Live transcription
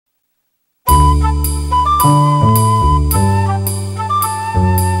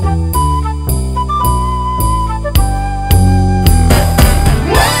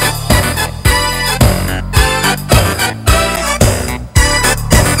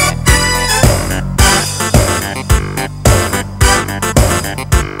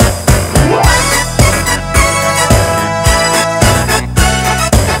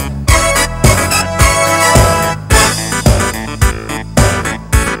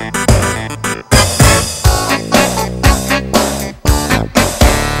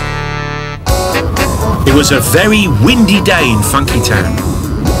It was a very windy day in Funky Town.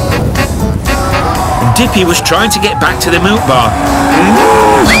 And Dippy was trying to get back to the milk bar.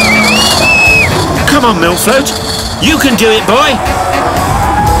 Come on, Milk Float. You can do it, boy.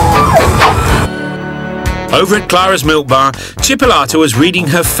 Over at Clara's milk bar, Chipolata was reading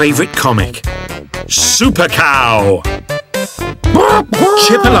her favourite comic, Super Cow.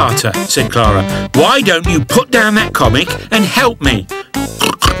 Chipolata, said Clara, why don't you put down that comic and help me?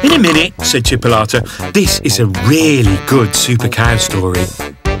 In a minute, said Chipolata. This is a really good Super Cow story.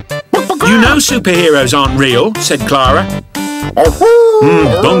 You know superheroes aren't real, said Clara.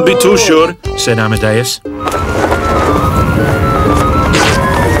 Don't be too sure, said Amadeus.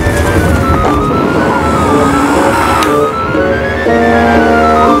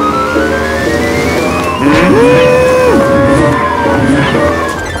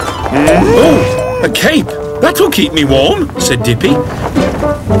 Oh, a cape! That'll keep me warm, said Dippy.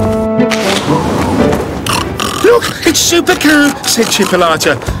 Look, it's Super Cow, said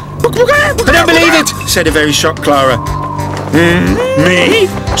Chipolata. I don't believe it, said a very shocked Clara. Me?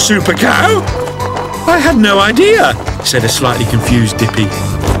 Super Cow? I had no idea, said a slightly confused Dippy.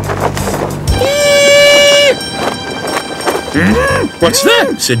 What's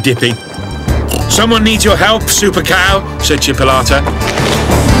that? Said Dippy. Someone needs your help, Super Cow, said Chipolata.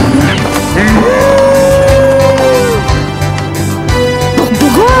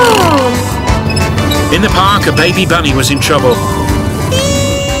 In the park, a baby bunny was in trouble.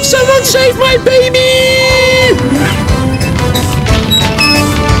 Someone save my baby!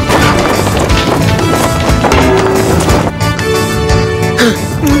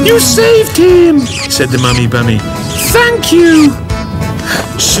 You saved him, said the mummy bunny. Thank you.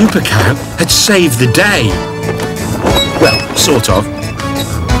 Super Cow had saved the day. Well, sort of.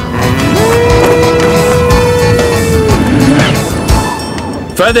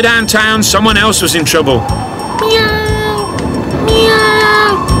 Further downtown, someone else was in trouble. Meow,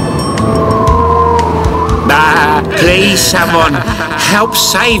 meow. Please, someone, help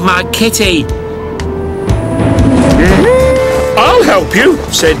save my kitty. I'll help you,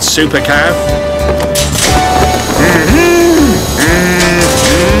 said Super Cow.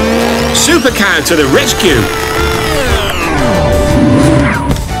 Super Cow to the rescue.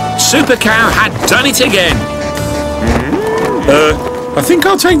 Super Cow had done it again. I think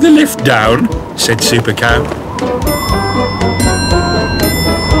I'll take the lift down, said Super Cow.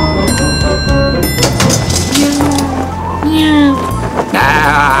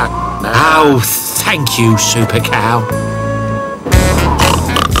 Oh, thank you, Super Cow.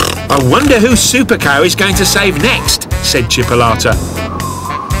 I wonder who Super Cow is going to save next, said Chipolata.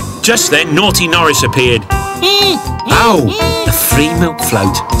 Just then, naughty Norris appeared. Oh, a free milk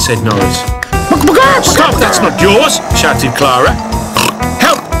float, said Norris. Stop, that's not yours, shouted Clara.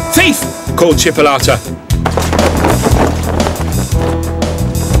 Help, thief, called Chipolata.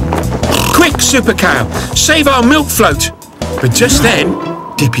 Quick, Super Cow, save our milk float. But just then,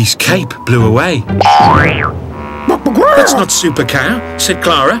 Dippy's cape blew away. That's not Super Cow, said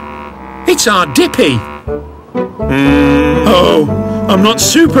Clara. It's our Dippy. Oh, I'm not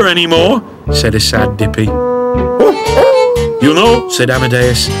super anymore, said a sad Dippy. You know, said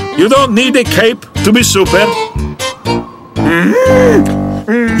Amadeus, you don't need a cape to be super.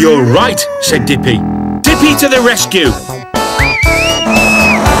 You're right, said Dippy. Dippy to the rescue.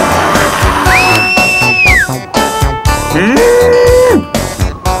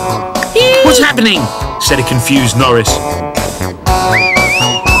 What's happening? Said a confused Norris.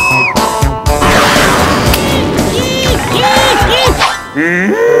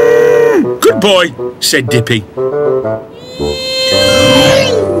 Good boy, said Dippy.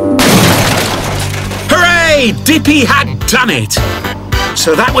 Hooray! Dippy had done it!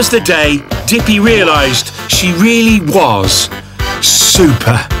 So that was the day Dippy realised she really was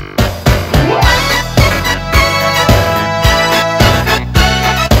super.